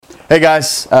Hey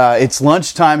guys, it's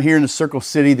lunchtime here in the Circle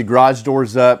City. The garage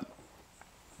door's up.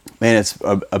 Man, it's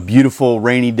a beautiful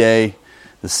rainy day.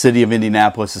 The city of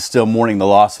Indianapolis is still mourning the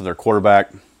loss of their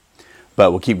quarterback,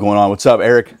 but we'll keep going on. What's up,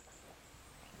 Eric?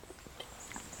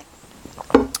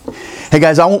 Hey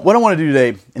guys, what I want to do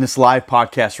today in this live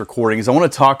podcast recording is I want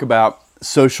to talk about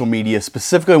social media,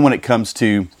 specifically when it comes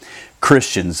to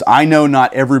Christians. I know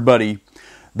not everybody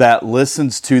that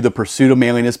listens to the Pursuit of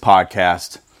Manliness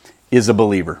podcast is a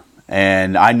believer.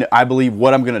 And I believe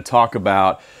what I'm going to talk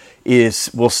about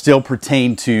will still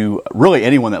pertain to really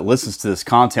anyone that listens to this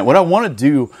content. What I want to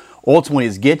do ultimately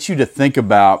is get you to think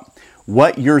about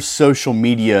what your social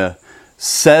media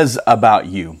says about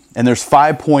you. And there's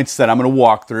 5 points that I'm going to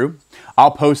walk through.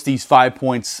 I'll post these 5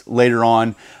 points later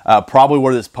on, probably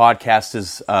where this podcast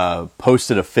is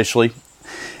posted officially.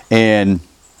 And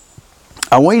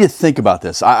I want you to think about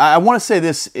this. I want to say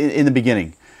this in the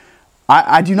beginning.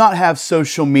 I do not have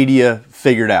social media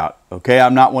figured out, okay?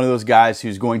 I'm not one of those guys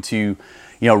who's going to,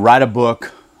 write a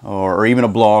book or even a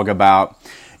blog about,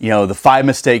 the 5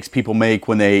 mistakes people make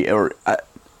when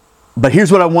but here's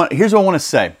what I want to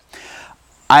say.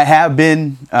 I have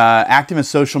been active in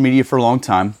social media for a long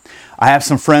time. I have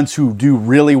some friends who do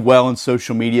really well in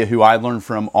social media who I learn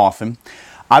from often.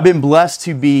 I've been blessed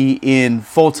to be in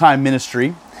full-time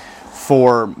ministry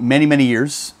for many, many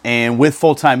years. And with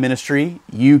full-time ministry,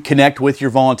 you connect with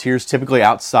your volunteers typically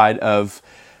outside of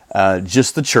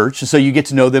just the church. And so you get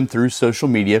to know them through social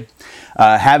media.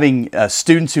 Having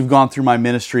students who've gone through my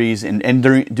ministries and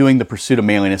doing the Pursuit of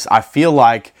Manliness, I feel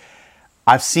like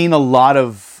I've seen a lot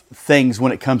of things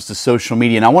when it comes to social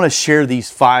media. And I want to share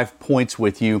these 5 points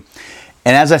with you.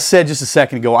 And as I said just a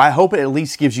second ago, I hope it at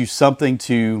least gives you something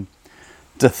to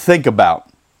think about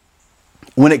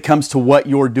when it comes to what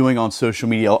you're doing on social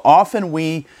media. Often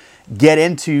we get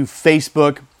into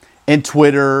Facebook and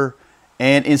Twitter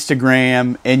and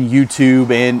Instagram and YouTube,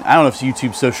 and I don't know if it's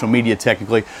YouTube social media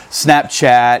technically,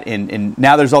 Snapchat, and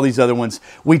now there's all these other ones.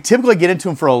 We typically get into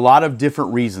them for a lot of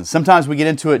different reasons. Sometimes we get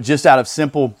into it just out of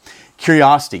simple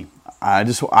curiosity.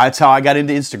 That's how I got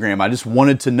into Instagram. I just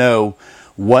wanted to know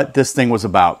what this thing was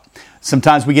about.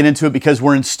 Sometimes we get into it because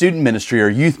we're in student ministry or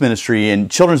youth ministry and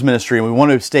children's ministry and we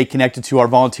want to stay connected to our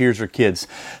volunteers or kids.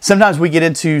 Sometimes we get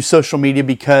into social media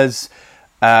because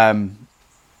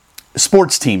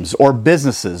sports teams or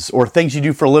businesses or things you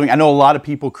do for a living. I know a lot of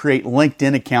people create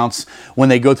LinkedIn accounts when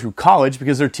they go through college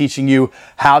because they're teaching you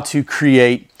how to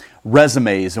create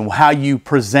resumes and how you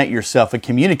present yourself and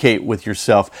communicate with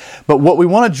yourself. But what we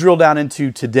want to drill down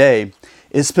into today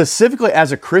is specifically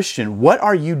as a Christian, what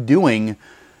are you doing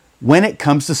when it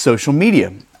comes to social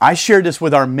media? I shared this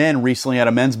with our men recently at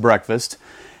a men's breakfast,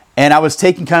 and I was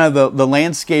taking kind of the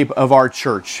landscape of our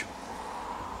church.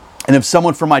 And if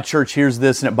someone from my church hears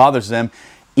this and it bothers them,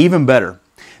 even better.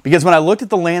 Because when I looked at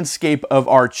the landscape of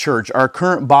our church, our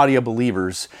current body of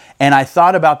believers, and I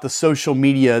thought about the social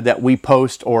media that we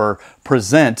post or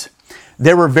present,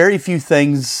 there were very few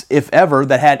things, if ever,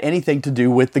 that had anything to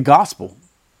do with the gospel.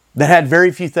 That had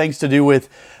very few things to do with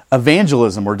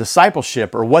evangelism or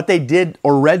discipleship or what they did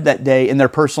or read that day in their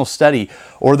personal study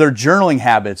or their journaling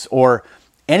habits or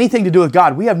anything to do with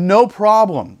God. We have no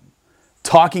problem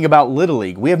talking about Little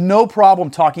League. We have no problem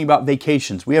talking about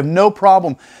vacations. We have no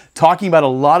problem talking about a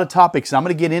lot of topics. And I'm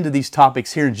going to get into these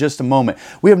topics here in just a moment.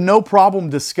 We have no problem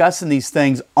discussing these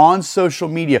things on social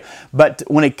media. But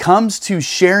when it comes to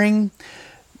sharing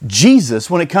Jesus,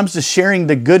 when it comes to sharing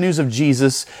the good news of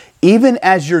Jesus, even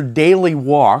as your daily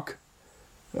walk,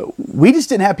 we just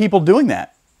didn't have people doing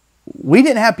that. We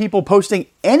didn't have people posting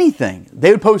anything.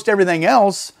 They would post everything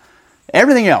else,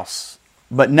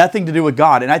 but nothing to do with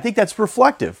God. And I think that's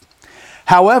reflective.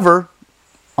 However,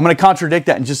 I'm going to contradict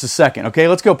that in just a second. Okay,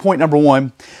 let's go point number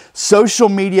 1. Social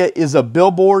media is a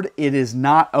billboard. It is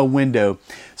not a window.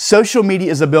 Social media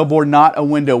is a billboard, not a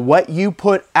window. What you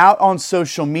put out on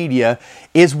social media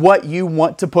is what you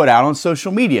want to put out on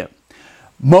social media.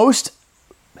 Most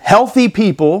healthy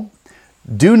people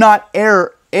do not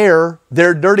air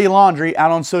their dirty laundry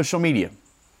out on social media.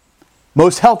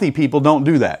 Most healthy people don't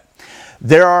do that.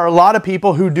 There are a lot of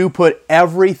people who do put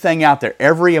everything out there.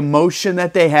 Every emotion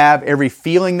that they have, every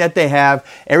feeling that they have,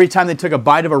 every time they took a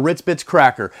bite of a Ritz Bits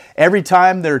cracker, every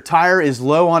time their tire is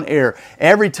low on air,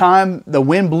 every time the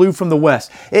wind blew from the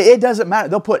west. It doesn't matter.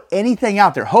 They'll put anything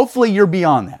out there. Hopefully you're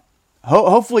beyond that.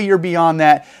 Hopefully you're beyond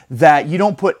that you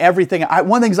don't put everything. One of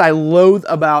the things I loathe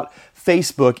about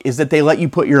Facebook is that they let you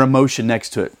put your emotion next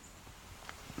to it.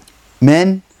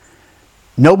 Men,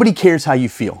 nobody cares how you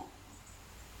feel.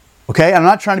 Okay? I'm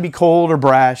not trying to be cold or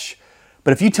brash,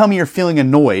 but if you tell me you're feeling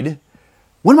annoyed,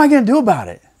 what am I going to do about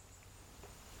it?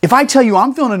 If I tell you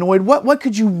I'm feeling annoyed, what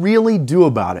could you really do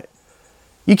about it?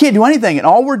 You can't do anything. And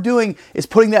all we're doing is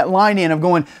putting that line in of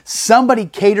going, somebody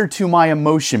cater to my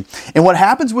emotion. And what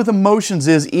happens with emotions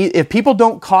is if people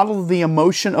don't coddle the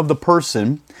emotion of the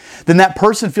person, then that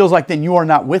person feels like, then you are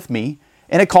not with me.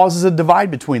 And it causes a divide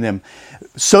between them.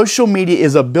 Social media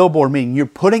is a billboard, meaning you're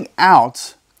putting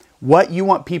out what you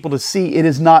want people to see. It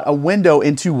is not a window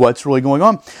into what's really going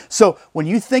on. So when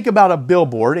you think about a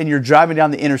billboard and you're driving down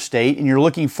the interstate and you're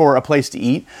looking for a place to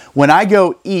eat, when I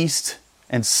go east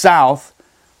and south,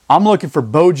 I'm looking for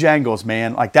Bojangles,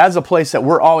 man. Like, that's a place that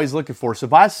we're always looking for. So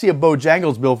if I see a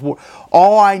Bojangles billboard,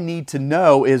 all I need to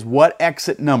know is what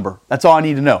exit number. That's all I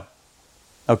need to know.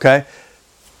 Okay?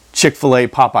 Chick-fil-A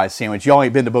Popeye sandwich. Y'all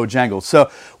ain't been to Bojangles.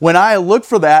 So when I look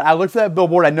for that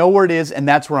billboard, I know where it is, and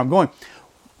that's where I'm going.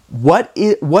 When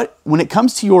it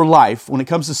comes to your life, when it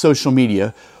comes to social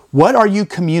media, what are you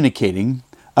communicating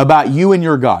about you and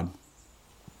your God?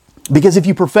 Because if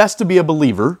you profess to be a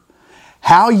believer,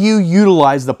 how you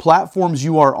utilize the platforms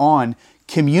you are on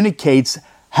communicates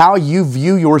how you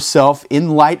view yourself in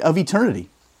light of eternity.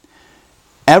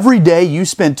 Every day you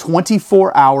spend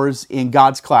 24 hours in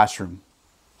God's classroom.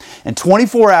 And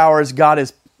 24 hours, God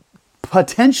is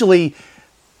potentially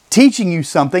teaching you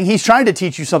something. He's trying to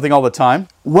teach you something all the time.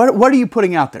 What are you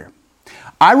putting out there?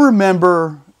 I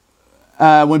remember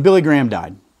when Billy Graham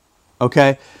died.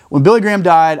 Okay? When Billy Graham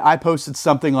died, I posted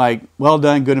something like, well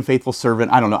done, good and faithful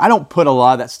servant. I don't know. I don't put a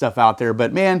lot of that stuff out there,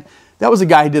 but man, that was a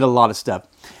guy who did a lot of stuff.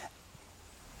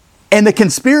 And the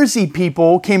conspiracy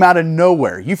people came out of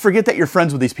nowhere. You forget that you're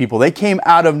friends with these people. They came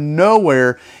out of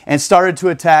nowhere and started to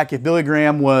attack if Billy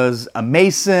Graham was a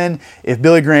Mason, if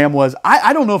Billy Graham was,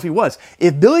 I don't know if he was.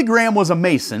 If Billy Graham was a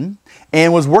Mason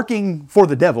and was working for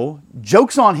the devil,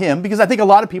 joke's on him, because I think a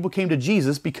lot of people came to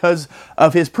Jesus because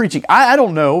of his preaching. I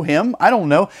don't know him. I don't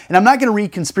know. And I'm not going to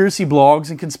read conspiracy blogs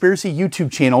and conspiracy YouTube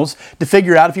channels to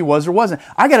figure out if he was or wasn't.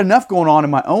 I got enough going on in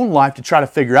my own life to try to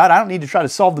figure out. I don't need to try to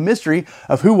solve the mystery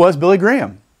of who was Billy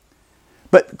Graham.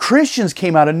 But Christians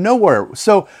came out of nowhere.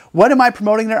 So what am I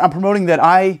promoting there? I'm promoting that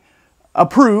I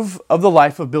approve of the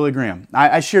life of Billy Graham.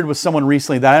 I shared with someone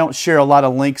recently that I don't share a lot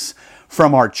of links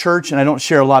from our church, and I don't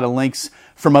share a lot of links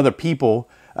from other people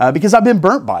because I've been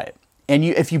burnt by it. And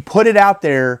if you put it out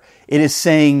there, it is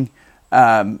saying,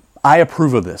 I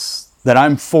approve of this, that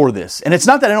I'm for this. And it's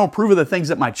not that I don't approve of the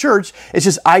things at my church. It's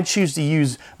just I choose to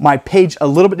use my page a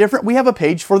little bit different. We have a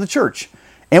page for the church,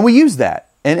 and we use that.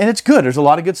 And it's good. There's a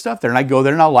lot of good stuff there. And I go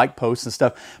there and I'll like posts and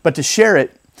stuff. But to share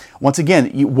it, once again,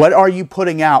 what are you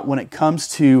putting out when it comes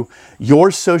to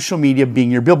your social media being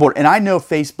your billboard? And I know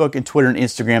Facebook and Twitter and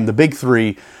Instagram, the big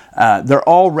three, they're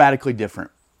all radically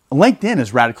different. LinkedIn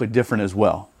is radically different as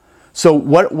well. So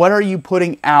what are you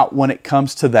putting out when it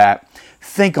comes to that?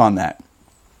 Think on that.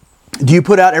 Do you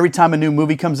put out every time a new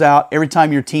movie comes out, every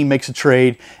time your team makes a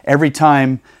trade, every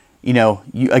time, you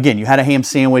had a ham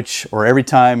sandwich, or every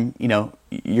time,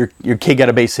 your kid got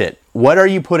a base hit? What are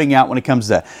you putting out when it comes to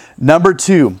that? Number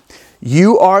 2,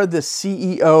 you are the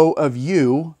CEO of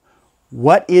you.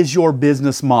 What is your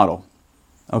business model?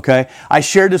 Okay. I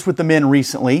shared this with the men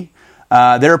recently.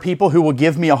 There are people who will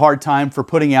give me a hard time for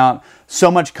putting out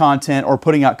so much content or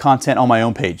putting out content on my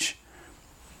own page.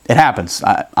 It happens.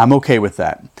 I'm okay with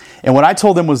that. And what I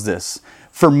told them was this.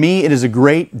 For me, it is a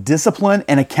great discipline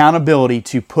and accountability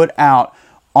to put out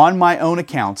on my own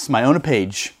accounts, my own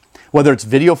page, whether it's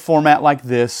video format like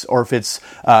this, or if it's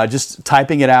just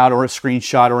typing it out, or a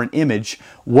screenshot or an image,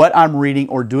 what I'm reading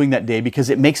or doing that day, because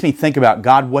it makes me think about,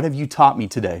 God, what have you taught me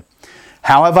today?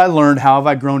 How have I learned? How have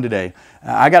I grown today?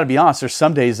 I got to be honest, there's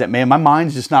some days that, man, my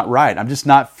mind's just not right. I'm just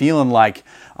not feeling like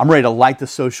I'm ready to light the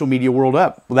social media world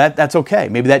up. Well, that's okay.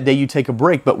 Maybe that day you take a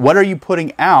break. But what are you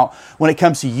putting out when it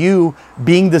comes to you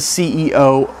being the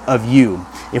CEO of you?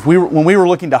 When we were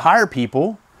looking to hire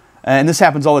people, and this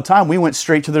happens all the time, we went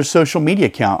straight to their social media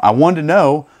account. I wanted to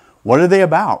know, what are they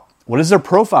about? What does their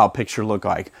profile picture look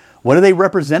like? What are they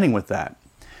representing with that?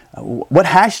 What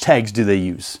hashtags do they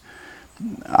use?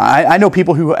 I know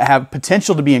people who have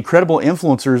potential to be incredible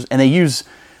influencers, and they use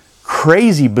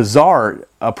crazy, bizarre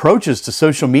approaches to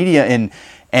social media and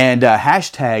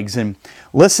hashtags. And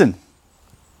listen,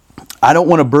 I don't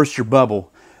want to burst your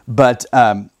bubble, but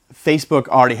Facebook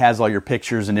already has all your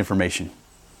pictures and information.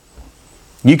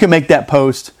 You can make that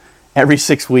post every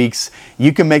 6 weeks.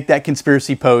 You can make that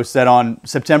conspiracy post that on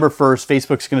September 1st,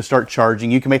 Facebook's going to start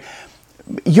charging. You're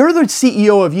the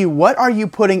CEO of you. What are you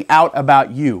putting out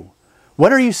about you?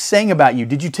 What are you saying about you?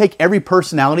 Did you take every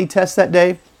personality test that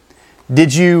day?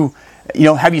 Did you,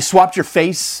 have you swapped your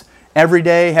face every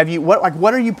day?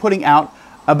 What are you putting out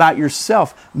about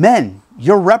yourself? Men,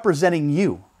 you're representing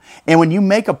you. And when you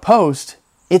make a post,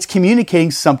 it's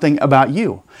communicating something about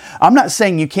you. I'm not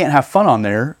saying you can't have fun on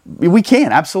there. We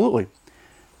can, absolutely.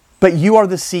 But you are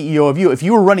the CEO of you. If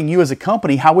you were running you as a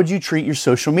company, how would you treat your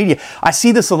social media? I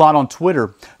see this a lot on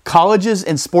Twitter. Colleges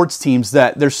and sports teams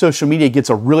that their social media gets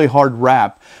a really hard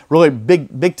rap, really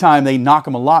big time, they knock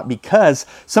them a lot because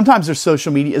sometimes their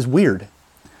social media is weird.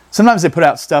 Sometimes they put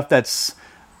out stuff that's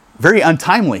very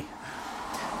untimely.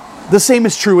 The same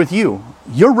is true with you.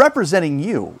 You're representing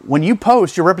you. When you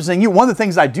post, you're representing you. One of the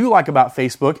things I do like about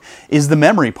Facebook is the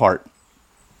memory part.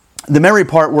 The memory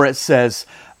part where it says,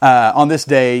 on this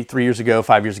day, 3 years ago,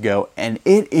 5 years ago, and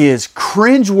it is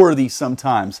cringeworthy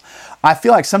sometimes. I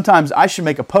feel like sometimes I should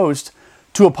make a post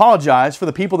to apologize for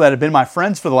the people that have been my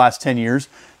friends for the last 10 years,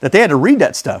 that they had to read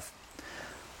that stuff.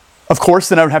 Of course,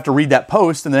 then I would have to read that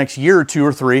post in the next year or 2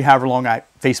 or 3, however long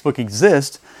Facebook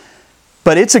exists.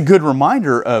 But it's a good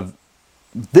reminder of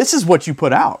this is what you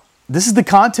put out. This is the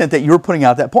content that you're putting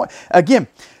out at that point. Again,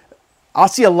 I'll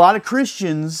see a lot of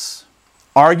Christians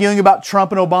arguing about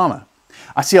Trump and Obama.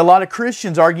 I see a lot of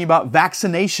Christians arguing about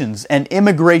vaccinations and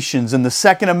immigrations and the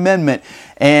Second Amendment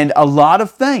and a lot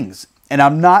of things. And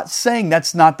I'm not saying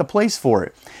that's not the place for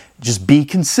it. Just be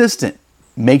consistent.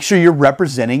 Make sure you're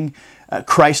representing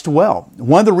Christ well.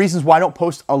 One of the reasons why I don't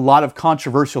post a lot of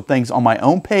controversial things on my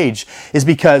own page is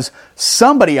because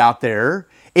somebody out there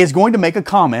is going to make a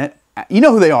comment. You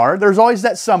know who they are. There's always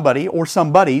that somebody or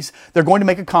somebodies. They're going to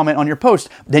make a comment on your post.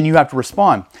 Then you have to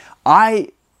respond. I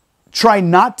try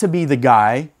not to be the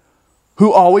guy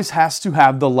who always has to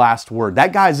have the last word.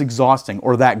 That guy is exhausting,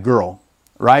 or that girl,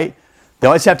 right? They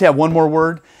always have to have one more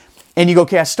word. And you go,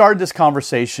 okay, I started this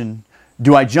conversation.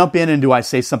 Do I jump in and do I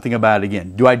say something about it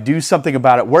again? Do I do something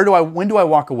about it? When do I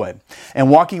walk away? And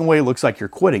walking away looks like you're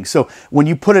quitting. So when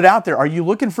you put it out there, are you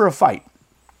looking for a fight?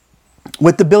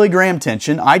 With the Billy Graham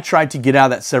tension, I tried to get out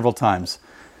of that several times.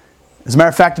 As a matter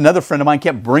of fact, another friend of mine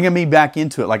kept bringing me back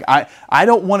into it. Like, I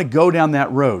don't want to go down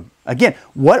that road. Again,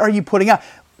 what are you putting out?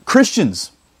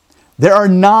 Christians. There are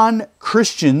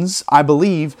non-Christians, I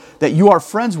believe, that you are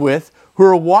friends with who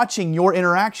are watching your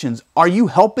interactions. Are you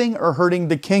helping or hurting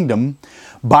the kingdom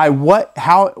by what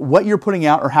you're putting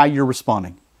out or how you're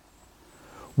responding?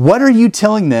 What are you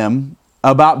telling them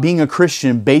about being a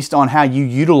Christian based on how you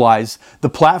utilize the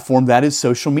platform that is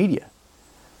social media?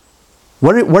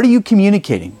 What are you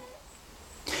communicating?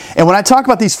 And when I talk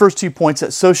about these first 2 points,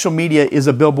 that social media is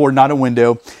a billboard, not a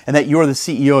window, and that you're the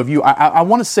CEO of you, I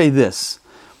want to say this,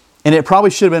 and it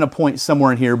probably should have been a point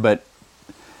somewhere in here, but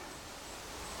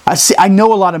I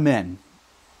know a lot of men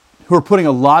who are putting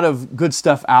a lot of good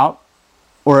stuff out,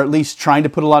 or at least trying to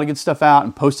put a lot of good stuff out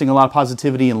and posting a lot of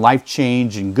positivity and life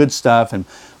change and good stuff and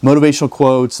motivational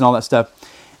quotes and all that stuff.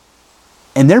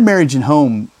 And their marriage and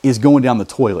home is going down the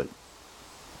toilet.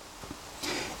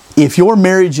 If your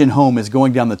marriage and home is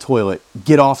going down the toilet,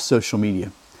 get off social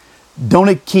media.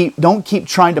 Don't keep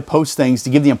trying to post things to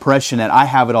give the impression that I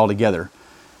have it all together.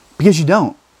 Because you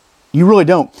don't. You really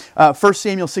don't. 1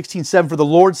 Samuel 16:7, for the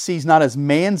Lord sees not as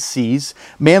man sees.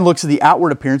 Man looks at the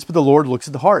outward appearance, but the Lord looks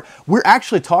at the heart. We're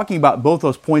actually talking about both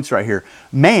those points right here.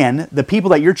 Man, the people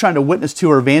that you're trying to witness to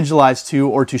or evangelize to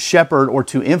or to shepherd or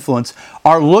to influence,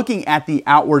 are looking at the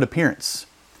outward appearance.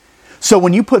 So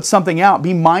when you put something out,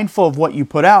 be mindful of what you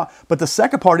put out. But the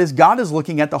second part is God is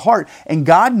looking at the heart. And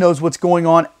God knows what's going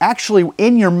on actually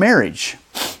in your marriage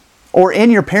or in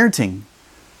your parenting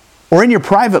or in your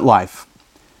private life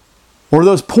or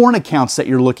those porn accounts that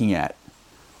you're looking at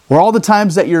or all the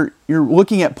times that you're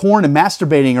looking at porn and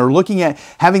masturbating or looking at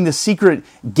having the secret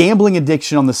gambling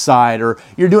addiction on the side or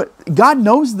you're doing. God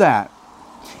knows that.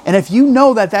 And if you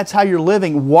know that that's how you're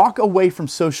living, walk away from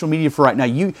social media for right now.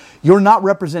 You're not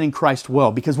representing Christ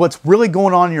well because what's really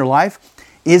going on in your life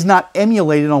is not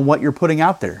emulated on what you're putting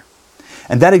out there.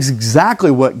 And that is exactly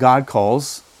what God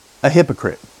calls a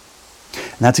hypocrite.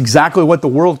 And that's exactly what the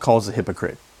world calls a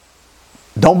hypocrite.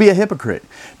 Don't be a hypocrite.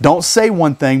 Don't say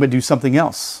one thing but do something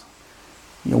else.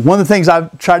 One of the things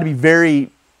I've tried to be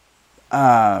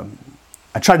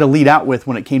I tried to lead out with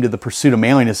when it came to the pursuit of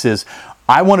manliness is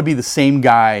I want to be the same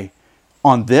guy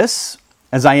on this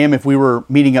as I am if we were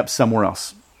meeting up somewhere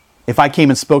else. If I came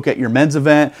and spoke at your men's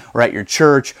event or at your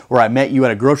church or I met you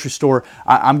at a grocery store,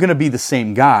 I'm going to be the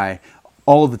same guy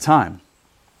all of the time.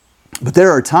 But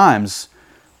there are times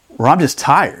where I'm just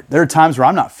tired. There are times where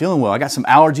I'm not feeling well. I got some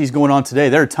allergies going on today.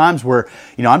 There are times where,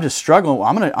 I'm just struggling.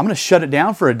 I'm going to shut it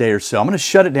down for a day or so. I'm going to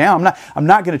shut it down. I'm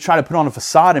not going to try to put on a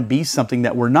facade and be something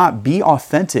that we're not. Be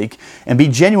authentic and be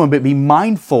genuine, but be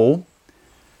mindful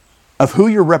of who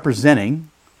you're representing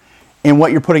and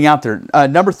what you're putting out there.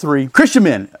 Number 3, Christian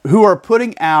men who are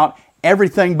putting out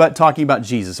everything but talking about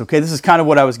Jesus. Okay, this is kind of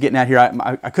what I was getting at here.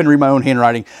 I couldn't read my own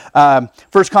handwriting. 1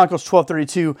 Chronicles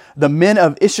 12:32, the men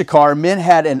of Issachar, men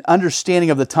had an understanding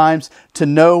of the times to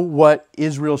know what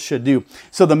Israel should do.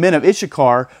 So the men of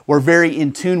Issachar were very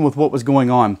in tune with what was going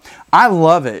on. I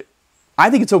love it. I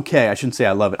think it's okay. I shouldn't say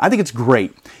I love it. I think it's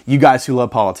great, you guys who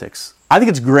love politics. I think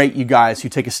it's great, you guys who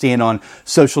take a stand on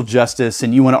social justice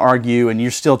and you want to argue and you're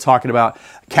still talking about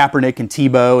Kaepernick and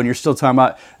Tebow and you're still talking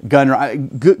about gun.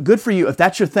 Good for you. If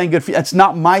that's your thing, good for you. That's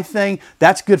not my thing.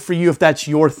 That's good for you if that's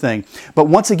your thing. But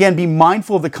once again, be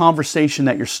mindful of the conversation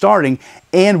that you're starting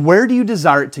and where do you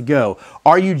desire it to go?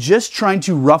 Are you just trying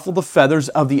to ruffle the feathers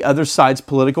of the other side's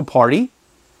political party?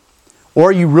 Or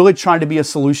are you really trying to be a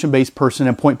solution-based person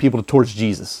and point people towards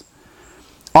Jesus?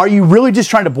 Are you really just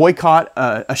trying to boycott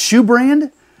a shoe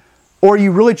brand? Or are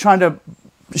you really trying to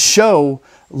show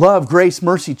love, grace,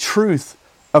 mercy, truth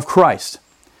of Christ?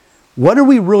 What are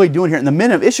we really doing here? And the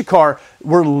men of Issachar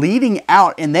were leading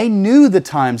out and they knew the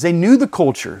times, they knew the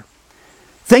culture.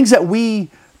 Things that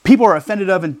people are offended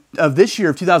of this year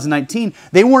of 2019,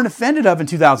 they weren't offended of in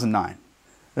 2009.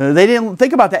 They didn't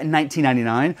think about that in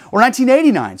 1999 or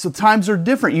 1989. So times are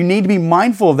different. You need to be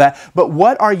mindful of that. But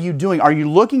what are you doing? Are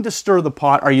you looking to stir the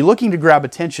pot? Are you looking to grab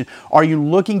attention? Are you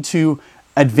looking to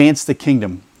advance the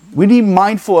kingdom? We need to be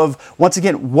mindful of, once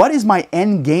again, what is my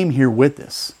end game here with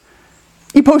this?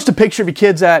 You post a picture of your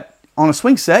kids on a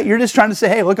swing set. You're just trying to say,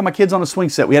 hey, look at my kids on a swing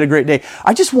set. We had a great day.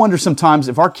 I just wonder sometimes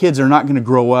if our kids are not going to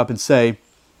grow up and say,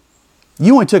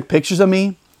 you only took pictures of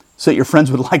me so that your friends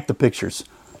would like the pictures.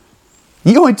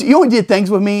 You only did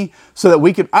things with me so that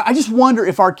we could... I just wonder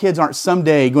if our kids aren't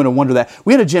someday going to wonder that.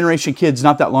 We had a generation of kids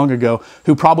not that long ago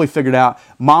who probably figured out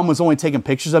mom was only taking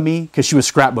pictures of me because she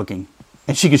was scrapbooking.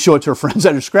 And she could show it to her friends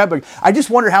at her scrapbook. I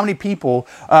just wonder how many people,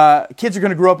 kids are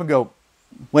going to grow up and go,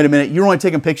 wait a minute, you're only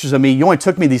taking pictures of me. You only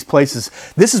took me these places.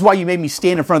 This is why you made me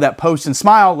stand in front of that post and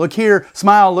smile, look here,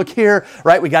 smile, look here,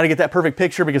 right? We got to get that perfect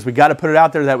picture because we got to put it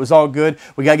out there that was all good.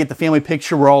 We got to get the family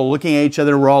picture. We're all looking at each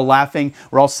other. We're all laughing.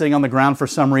 We're all sitting on the ground for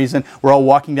some reason. We're all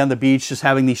walking down the beach just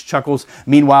having these chuckles.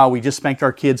 Meanwhile, we just spanked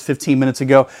our kids 15 minutes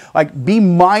ago. Like, be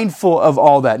mindful of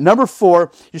all that. Number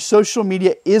 4, your social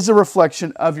media is a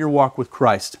reflection of your walk with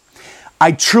Christ.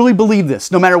 I truly believe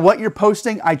this. No matter what you're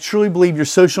posting, I truly believe your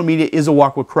social media is a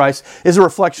walk with Christ, is a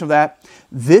reflection of that.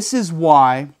 This is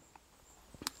why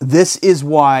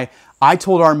I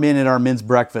told our men at our men's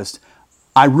breakfast,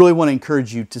 I really want to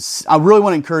encourage you to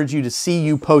see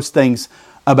you post things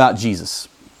about Jesus.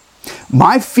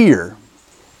 My fear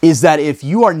is that if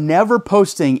you are never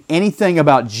posting anything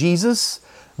about Jesus,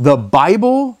 the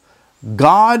Bible,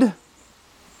 God,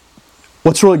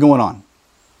 what's really going on?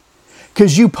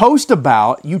 Because you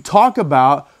talk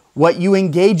about what you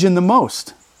engage in the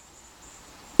most.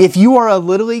 If you are a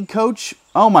Little League coach,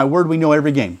 oh my word, we know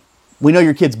every game. We know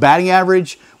your kid's batting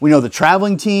average. We know the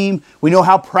traveling team. We know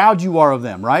how proud you are of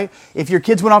them, right? If your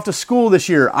kids went off to school this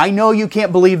year, I know you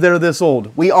can't believe they're this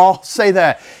old. We all say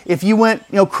that. If you went,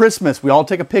 Christmas, we all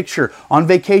take a picture. On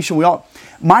vacation,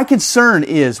 My concern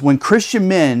is when Christian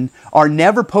men are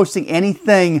never posting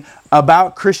anything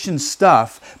about Christian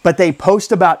stuff, but they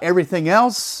post about everything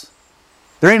else,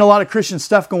 there ain't a lot of Christian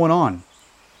stuff going on.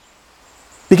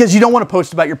 Because you don't want to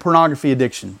post about your pornography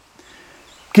addiction.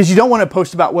 Because you don't want to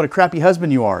post about what a crappy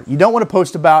husband you are. You don't want to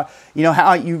post about,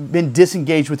 how you've been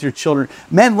disengaged with your children.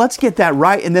 Men, let's get that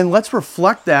right, and then let's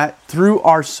reflect that through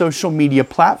our social media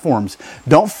platforms.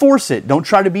 Don't force it. Don't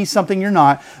try to be something you're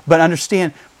not, but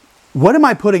understand, what am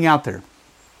I putting out there?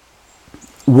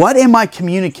 What am I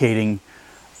communicating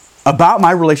about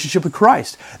my relationship with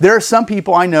Christ? There are some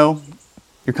people I know,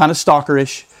 you're kind of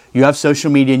stalkerish, you have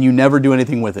social media and you never do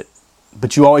anything with it,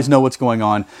 but you always know what's going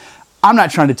on. I'm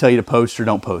not trying to tell you to post or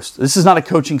don't post. This is not a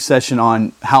coaching session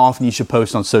on how often you should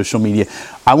post on social media.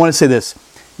 I want to say this,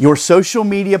 your social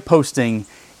media posting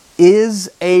is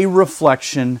a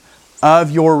reflection of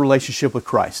your relationship with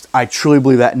Christ. I truly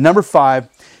believe that. Number 5,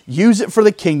 use it for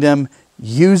the kingdom,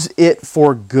 use it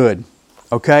for good.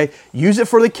 Okay? Use it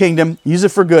for the kingdom, use it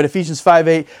for good. Ephesians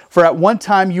 5:8, for at one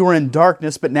time you were in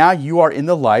darkness, but now you are in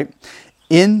the light.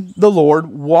 In the Lord,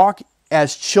 walk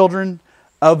as children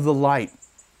of the light.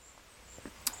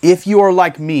 If you are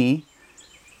like me,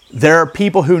 there are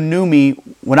people who knew me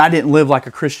when I didn't live like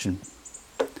a Christian.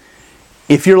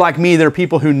 If you're like me, there are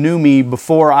people who knew me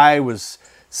before I was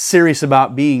serious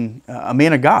about being a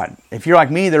man of God. If you're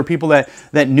like me, there are people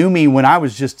that knew me when I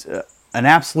was just an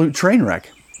absolute train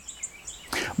wreck.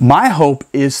 My hope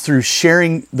is through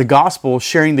sharing the gospel,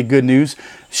 sharing the good news,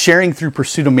 sharing through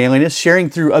Pursuit of Manliness, sharing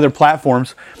through other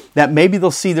platforms, that maybe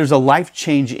they'll see there's a life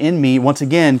change in me. Once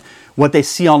again, what they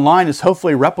see online is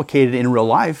hopefully replicated in real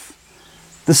life.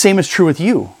 The same is true with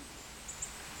you.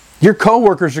 Your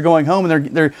coworkers are going home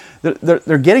and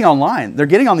they're getting online. They're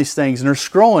getting on these things and they're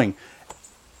scrolling.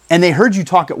 And they heard you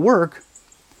talk at work.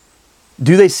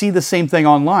 Do they see the same thing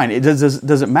online? Does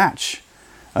it match?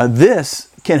 This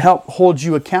can help hold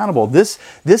you accountable. This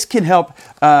can help.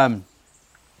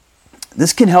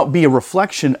 This can help be a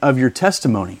reflection of your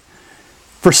testimony.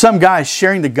 For some guys,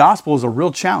 sharing the gospel is a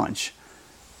real challenge.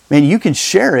 Man, you can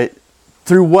share it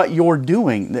through what you're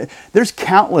doing. There's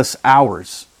countless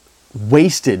hours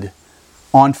wasted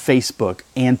on Facebook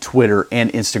and Twitter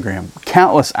and Instagram.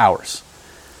 Countless hours.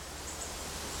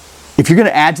 If you're going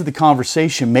to add to the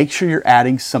conversation, make sure you're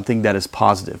adding something that is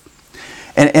positive.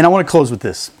 And I want to close with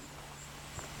this.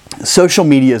 Social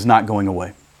media is not going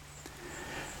away.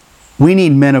 We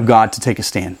need men of God to take a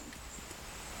stand.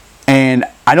 And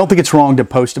I don't think it's wrong to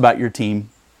post about your team.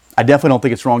 I definitely don't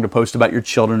think it's wrong to post about your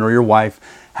children or your wife,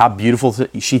 how beautiful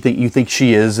you think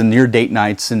she is, and your date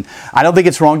nights. And I don't think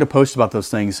it's wrong to post about those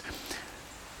things.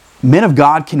 Men of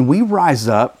God, can we rise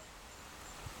up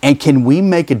and can we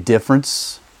make a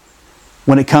difference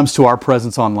when it comes to our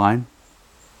presence online?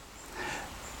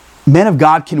 Men of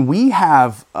God, can we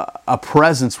have a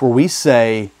presence where we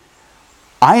say,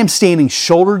 I am standing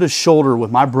shoulder to shoulder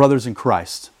with my brothers in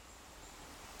Christ,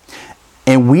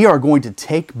 and we are going to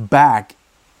take back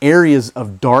areas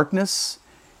of darkness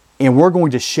and we're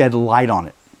going to shed light on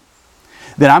it?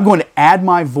 Then I'm going to add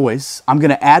my voice, I'm going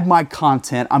to add my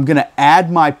content, I'm going to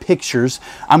add my pictures,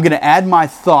 I'm going to add my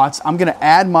thoughts, I'm going to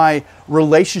add my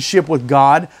relationship with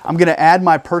God, I'm going to add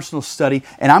my personal study,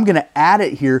 and I'm going to add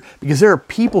it here because there are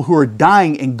people who are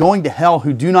dying and going to hell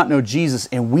who do not know Jesus,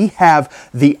 and we have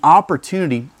the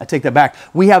opportunity, I take that back,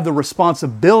 we have the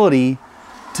responsibility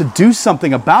to do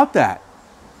something about that.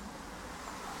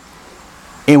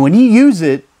 And when you use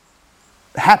it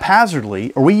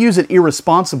haphazardly, or we use it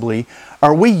irresponsibly,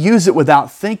 or we use it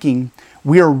without thinking,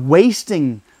 we are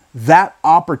wasting that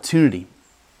opportunity.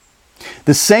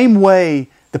 The same way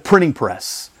the printing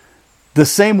press, the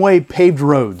same way paved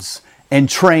roads and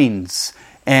trains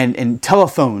and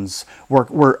telephones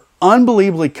were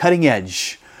unbelievably cutting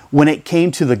edge when it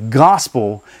came to the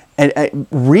gospel and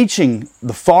reaching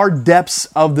the far depths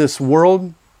of this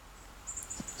world.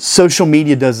 Social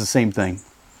media does the same thing.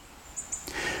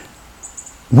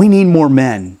 We need more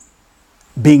men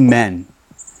being men.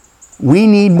 We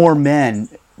need more men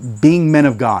being men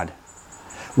of God.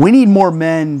 We need more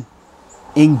men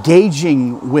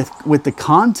engaging with the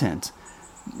content.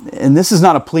 And this is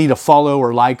not a plea to follow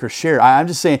or like or share. I'm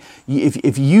just saying,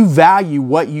 if you value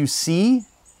what you see,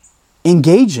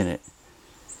 engage in it.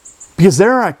 Because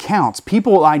there are accounts,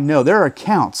 people I know, there are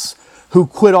accounts who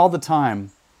quit all the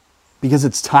time because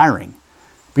it's tiring.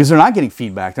 Because they're not getting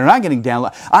feedback. They're not getting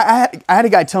download. I had a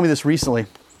guy tell me this recently.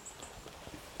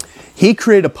 He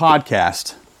created a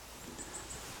podcast.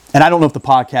 And I don't know if the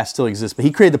podcast still exists, but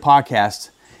he created the podcast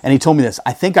and he told me this.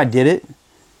 I think I did it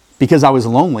because I was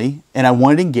lonely and I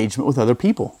wanted engagement with other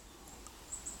people.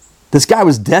 This guy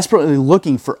was desperately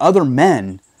looking for other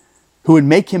men who would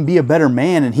make him be a better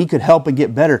man and he could help and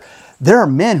get better. There are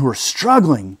men who are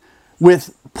struggling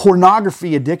with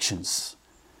pornography addictions.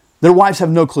 Their wives have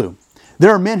no clue. There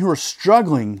are men who are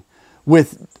struggling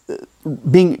with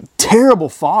being terrible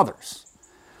fathers.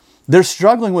 They're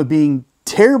struggling with being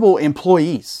terrible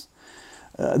employees.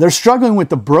 They're struggling with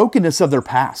the brokenness of their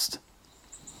past.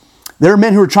 There are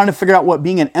men who are trying to figure out what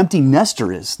being an empty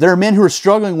nester is. There are men who are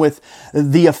struggling with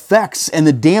the effects and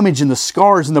the damage and the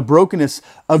scars and the brokenness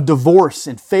of divorce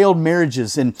and failed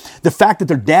marriages and the fact that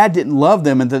their dad didn't love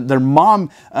them and that their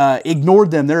mom ignored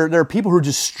them. There are people who are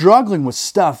just struggling with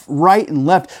stuff right and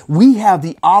left. We have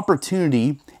the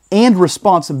opportunity and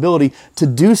responsibility to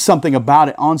do something about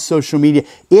it on social media.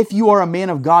 If you are a man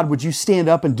of God, would you stand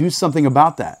up and do something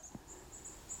about that?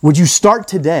 Would you start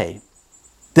today?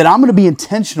 That I'm going to be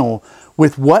intentional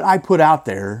with what I put out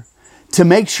there to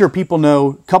make sure people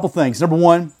know a couple things. Number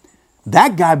one,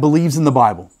 that guy believes in the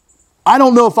Bible. I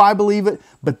don't know if I believe it,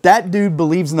 but that dude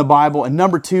believes in the Bible. And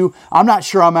number two, I'm not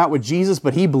sure I'm out with Jesus,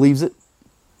 but he believes it.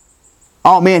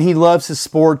 Oh man, he loves his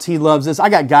sports. He loves this. I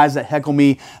got guys that heckle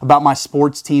me about my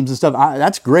sports teams and stuff.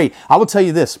 That's great. I will tell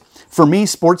you this. For me,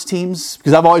 sports teams,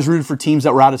 because I've always rooted for teams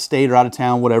that were out of state or out of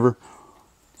town, whatever,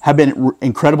 have been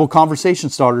incredible conversation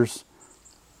starters.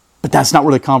 But that's not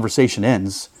where the conversation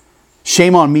ends.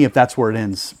 Shame on me if that's where it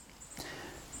ends.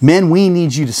 Men, we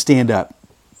need you to stand up.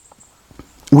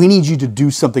 We need you to do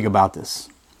something about this.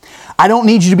 I don't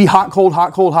need you to be hot, cold,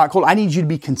 hot, cold, hot, cold. I need you to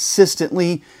be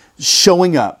consistently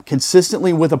showing up,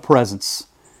 consistently with a presence,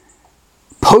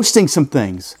 posting some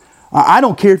things. I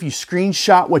don't care if you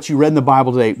screenshot what you read in the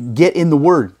Bible today. Get in the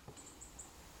Word.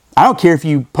 I don't care if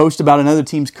you post about another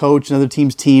team's coach, another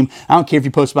team's team. I don't care if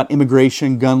you post about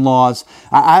immigration, gun laws.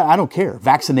 I don't care.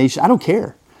 Vaccination. I don't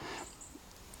care.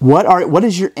 What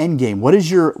is your end game? What is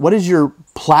your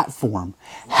platform?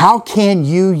 How can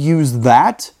you use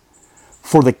that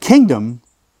for the kingdom,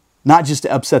 not just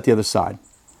to upset the other side?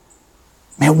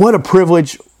 Man, what a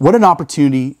privilege, what an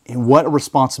opportunity, and what a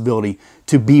responsibility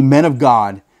to be men of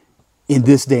God in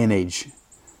this day and age.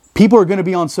 People are going to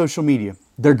be on social media.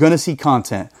 They're going to see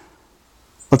content.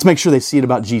 Let's make sure they see it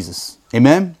about Jesus.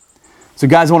 Amen? So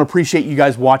guys, I want to appreciate you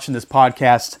guys watching this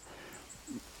podcast.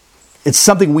 It's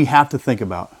something we have to think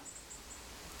about.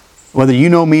 Whether you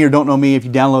know me or don't know me, if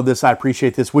you download this, I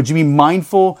appreciate this. Would you be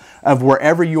mindful of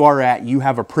wherever you are at, you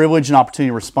have a privilege and opportunity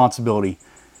and responsibility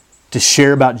to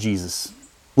share about Jesus.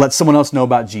 Let someone else know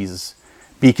about Jesus.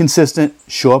 Be consistent.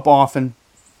 Show up often.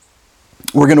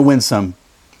 We're going to win some.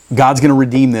 God's going to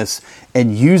redeem this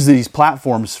and use these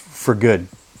platforms for good.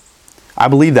 I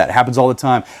believe that. It happens all the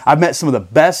time. I've met some of the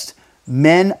best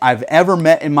men I've ever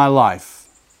met in my life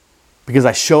because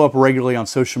I show up regularly on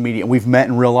social media and we've met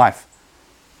in real life.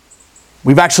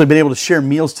 We've actually been able to share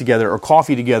meals together or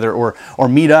coffee together or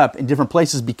meet up in different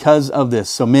places because of this.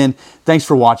 So men, thanks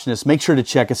for watching us. Make sure to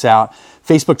check us out.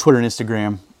 Facebook, Twitter, and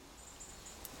Instagram.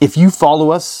 If you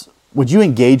follow us, would you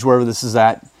engage wherever this is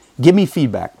at? Give me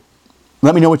feedback.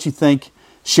 Let me know what you think.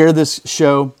 Share this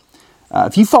show.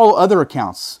 If you follow other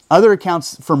accounts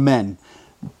for men,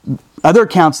 other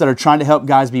accounts that are trying to help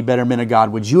guys be better men of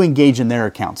God, would you engage in their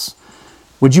accounts?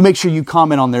 Would you make sure you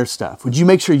comment on their stuff? Would you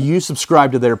make sure you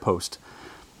subscribe to their post?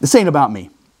 This ain't about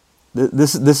me.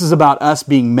 This is about us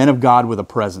being men of God with a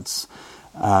presence.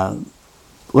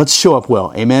 Let's show up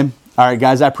well. Amen? All right,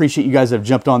 guys, I appreciate you guys that have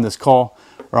jumped on this call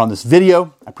or on this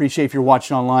video. I appreciate if you're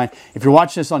watching online. If you're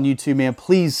watching this on YouTube, man,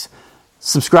 please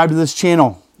subscribe to this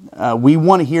channel. We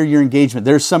want to hear your engagement.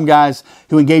 There's some guys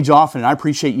who engage often, and I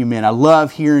appreciate you, man. I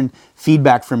love hearing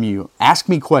feedback from you. Ask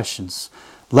me questions.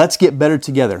 Let's get better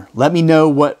together. Let me know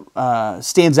what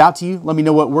stands out to you. Let me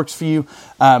know what works for you.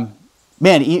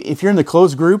 Man, if you're in the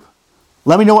closed group,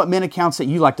 let me know what men accounts that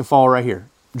you like to follow right here.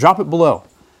 Drop it below.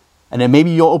 And then maybe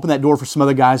you'll open that door for some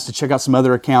other guys to check out some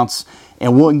other accounts,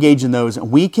 and we'll engage in those.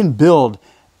 And we can build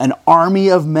an army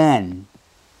of men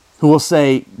who will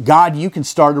say, God, you can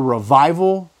start a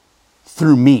revival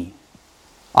through me.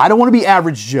 I don't want to be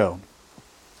average Joe.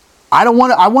 I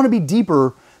want to be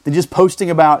deeper than just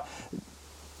posting about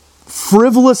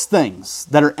frivolous things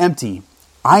that are empty.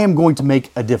 I am going to make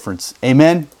a difference.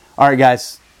 Amen? All right,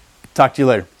 guys. Talk to you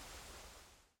later.